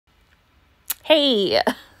Hey,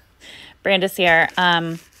 Brandis here.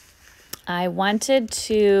 I wanted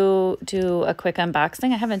to do a quick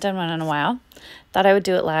unboxing. I haven't done one in a while. Thought I would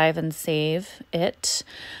do it live and save it.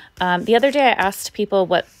 The other day I asked people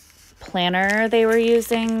what planner they were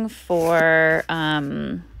using for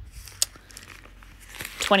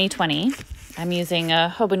 2020. I'm using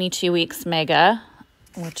a Hobonichi Weeks Mega,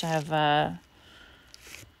 which I've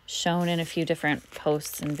shown in a few different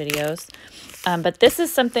posts and videos. But this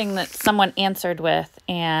is something that someone answered with,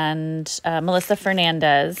 and Melissa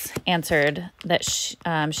Fernandez answered that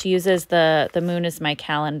she uses the moon as my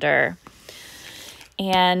calendar.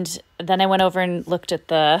 And then I went over and looked at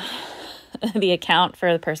the account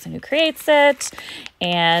for the person who creates it.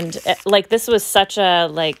 And this was such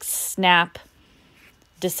a snap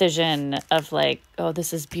decision of oh,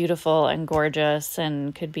 this is beautiful and gorgeous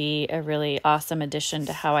and could be a really awesome addition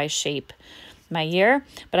to how I shape my year.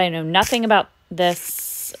 But I know nothing about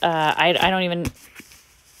this. I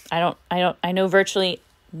know virtually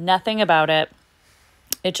nothing about it.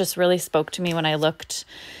 It just really spoke to me when I looked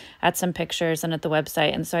at some pictures and at the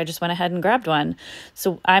website. And so I just went ahead and grabbed one.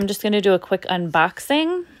 So I'm just going to do a quick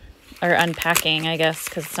unboxing or unpacking, I guess,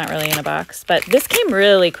 because it's not really in a box. But this came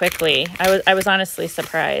really quickly. I was honestly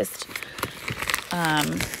surprised.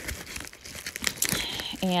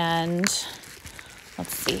 And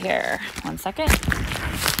let's see here. One second.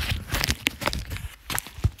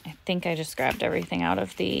 I think I just grabbed everything out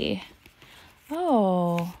of the...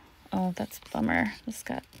 Oh, that's a bummer. This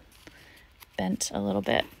got bent a little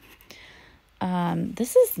bit.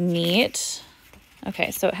 This is neat. Okay,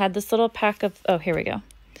 so it had this little pack of... Oh, here we go.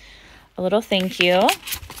 A little thank you.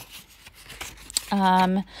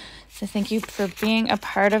 So thank you for being a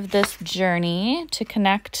part of this journey to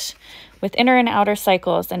connect with inner and outer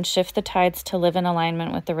cycles and shift the tides to live in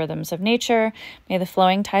alignment with the rhythms of nature. May the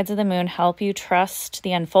flowing tides of the moon help you trust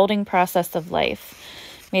the unfolding process of life.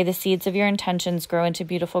 May the seeds of your intentions grow into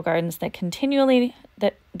beautiful gardens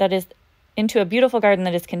into a beautiful garden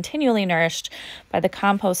that is continually nourished by the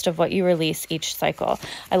compost of what you release each cycle.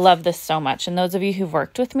 I love this so much. And those of you who've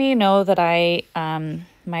worked with me know that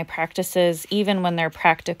my practices, even when they're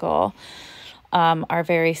practical, are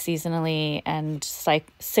very seasonally and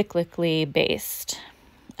cyclically based.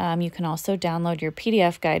 You can also download your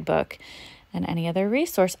PDF guidebook and any other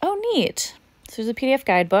resource. Oh, neat. So there's a PDF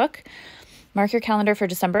guidebook. Mark your calendar for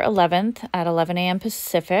December 11th at 11 a.m.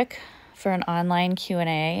 Pacific for an online Q&A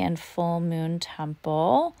and full moon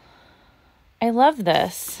temple. I love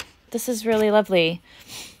this. This is really lovely.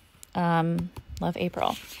 Love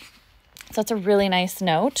April. So that's a really nice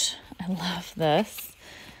note. I love this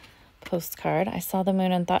postcard. I saw the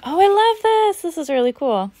moon and thought, oh, I love this. This is really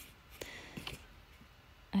cool.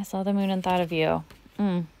 I saw the moon and thought of you.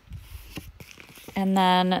 And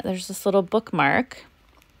then there's this little bookmark.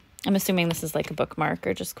 I'm assuming this is like a bookmark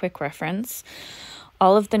or just quick reference.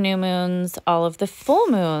 All of the new moons, all of the full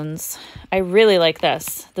moons. I really like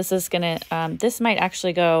this. This is this might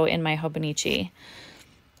actually go in my Hobonichi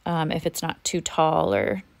if it's not too tall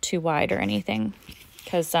or too wide or anything,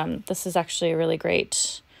 because this is actually a really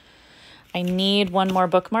great. I need one more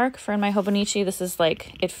bookmark for in my Hobonichi. This is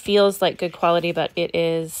it feels like good quality, but it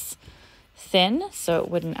is thin, so it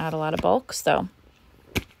wouldn't add a lot of bulk. So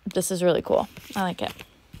this is really cool. I like it.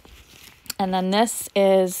 And then this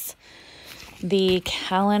is the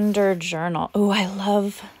calendar journal. Oh, I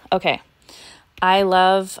love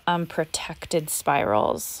protected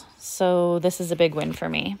spirals. So this is a big win for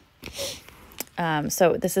me.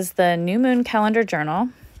 So this is the New Moon Calendar Journal.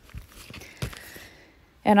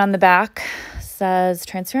 And on the back says,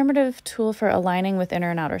 transformative tool for aligning with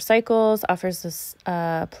inner and outer cycles, offers this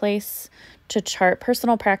place to chart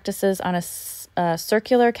personal practices on a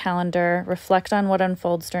circular calendar, reflect on what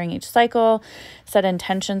unfolds during each cycle, set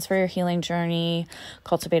intentions for your healing journey,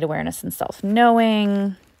 cultivate awareness and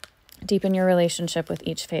self-knowing, deepen your relationship with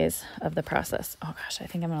each phase of the process. Oh gosh, I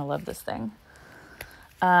think I'm going to love this thing.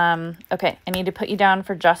 Okay, I need to put you down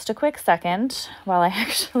for just a quick second while I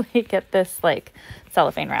actually get this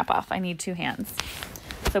cellophane wrap off. I need 2 hands.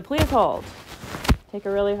 So please hold. Take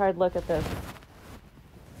a really hard look at this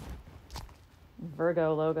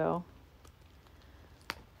Virgo logo.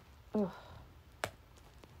 Ugh.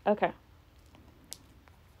 Okay.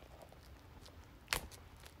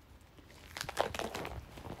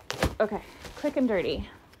 Okay, quick and dirty.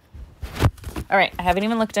 All right, I haven't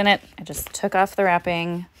even looked in it. I just took off the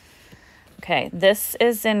wrapping. Okay, this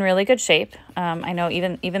is in really good shape. I know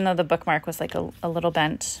even though the bookmark was a little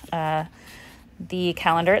bent, the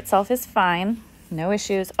calendar itself is fine. No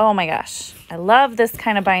issues. Oh my gosh. I love this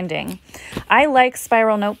kind of binding. I like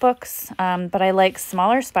spiral notebooks, but I like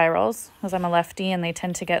smaller spirals because I'm a lefty and they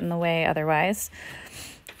tend to get in the way otherwise.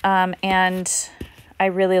 And I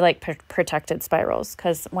really like protected spirals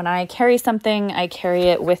because when I carry something, I carry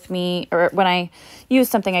it with me, or when I use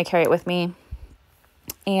something, I carry it with me.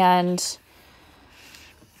 And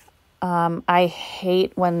I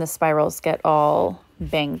hate when the spirals get all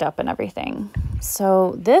banged up and everything.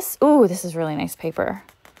 So this is really nice paper.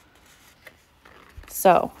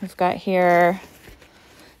 So we've got here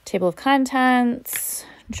table of contents,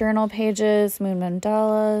 journal pages, moon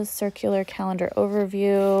mandalas, circular calendar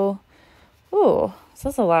overview. Ooh, this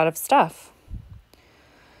is a lot of stuff.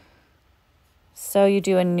 So you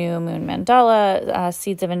do a new moon mandala,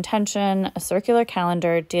 seeds of intention, a circular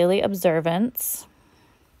calendar, daily observance,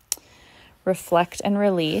 reflect and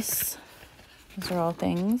release. Those are all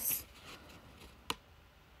things.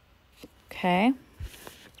 Okay.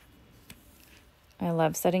 I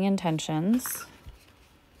love setting intentions.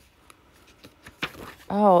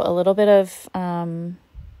 Oh, a little bit of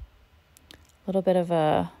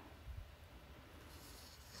a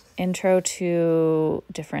intro to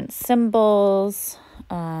different symbols.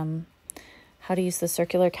 How to use the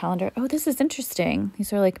circular calendar. Oh, this is interesting.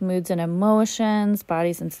 These are like moods and emotions,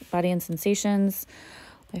 body and sensations,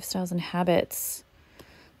 lifestyles and habits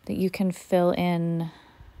that you can fill in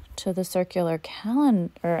to the circular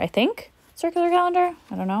calendar, I think. Circular calendar?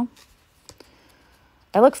 I don't know.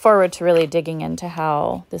 I look forward to really digging into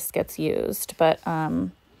how this gets used, but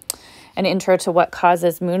an intro to what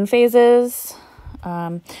causes moon phases.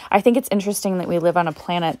 I think it's interesting that we live on a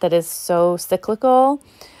planet that is so cyclical,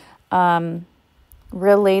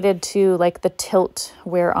 related to like the tilt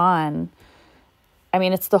we're on. I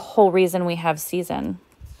mean, it's the whole reason we have season.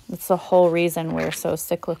 It's the whole reason we're so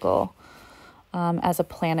cyclical as a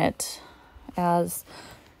planet.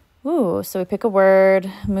 So we pick a word.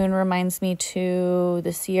 Moon reminds me to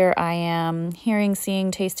this year I am hearing,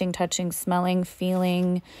 seeing, tasting, touching, smelling,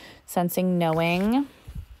 feeling, sensing, knowing.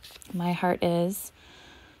 My heart is.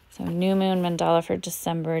 So new moon mandala for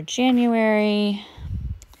December, January.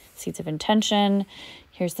 Seeds of intention.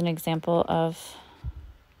 Here's an example of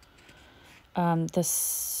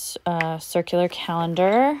this circular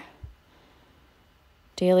calendar.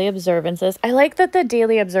 Daily observances. I like that the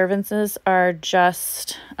daily observances are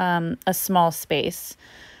just a small space.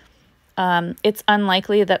 It's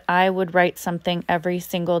unlikely that I would write something every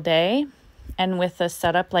single day. And with a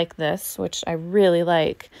setup like this, which I really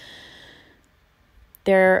like,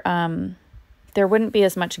 there wouldn't be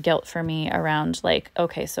as much guilt for me around like,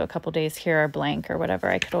 okay, so a couple days here are blank or whatever.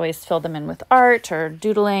 I could always fill them in with art or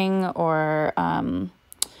doodling or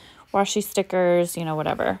washi stickers,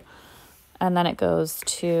 whatever. And then it goes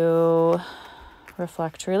to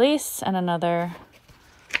reflect, release, and another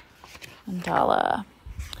mandala.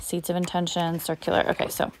 Seeds of intention, circular. Okay,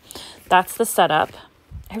 so that's the setup.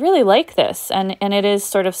 I really like this, and it is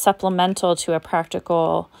sort of supplemental to a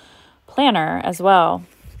practical planner as well.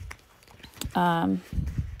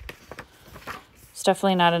 It's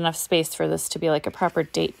definitely not enough space for this to be like a proper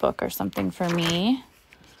date book or something for me.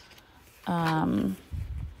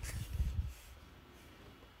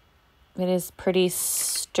 It is pretty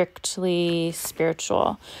strictly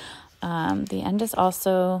spiritual. The end is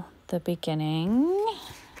also the beginning.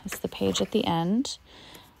 It's the page at the end.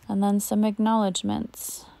 And then some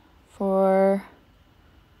acknowledgements for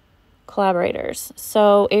collaborators.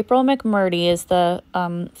 So April McMurdy is the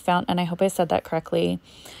founder, and I hope I said that correctly,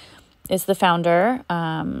 is the founder.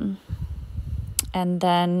 And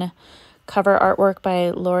then cover artwork by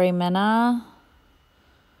Lori Mena,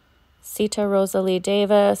 Sita Rosalie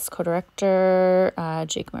Davis, co-director,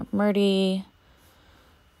 Jake McMurdy.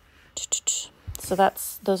 So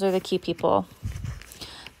those are the key people.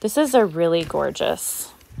 This is a really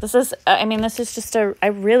gorgeous. This is just I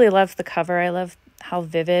really love the cover. I love how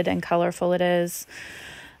vivid and colorful it is.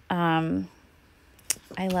 I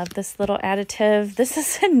love this little additive. This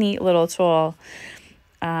is a neat little tool.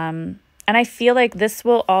 And I feel like this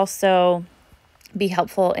will also be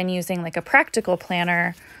helpful in using like a practical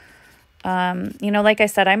planner. Like I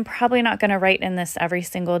said, I'm probably not going to write in this every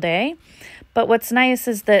single day. But what's nice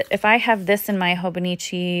is that if I have this in my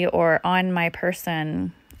Hobonichi or on my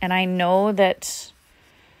person, and I know that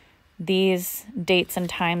these dates and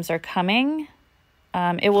times are coming,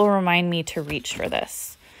 it will remind me to reach for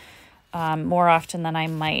this more often than I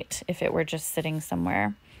might if it were just sitting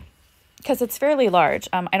somewhere. Because it's fairly large.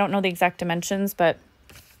 I don't know the exact dimensions, but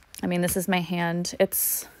I mean, this is my hand.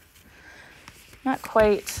 It's not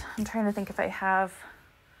quite, I'm trying to think if I have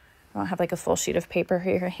I don't have like a full sheet of paper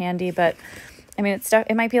here handy, but I mean,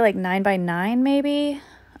 it might be like 9 by 9 maybe.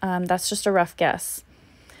 That's just a rough guess.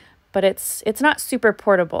 But it's not super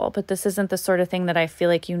portable, but this isn't the sort of thing that I feel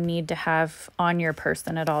like you need to have on your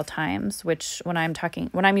person at all times, which when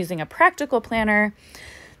I'm using a practical planner,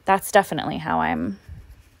 that's definitely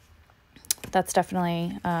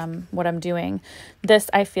what I'm doing. This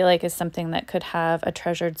I feel like is something that could have a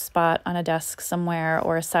treasured spot on a desk somewhere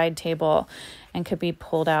or a side table and could be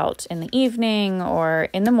pulled out in the evening or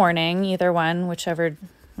in the morning, either one, whichever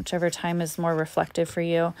time is more reflective for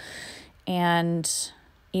you, and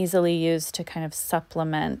easily used to kind of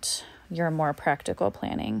supplement your more practical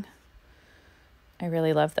planning. I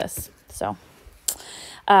really love this. So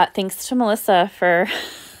thanks to Melissa for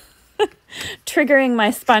triggering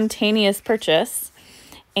my spontaneous purchase.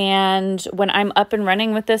 And when I'm up and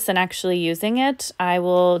running with this and actually using it, I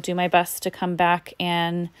will do my best to come back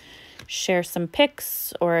and share some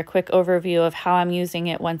pics or a quick overview of how I'm using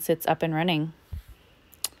it once it's up and running.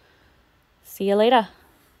 See you later.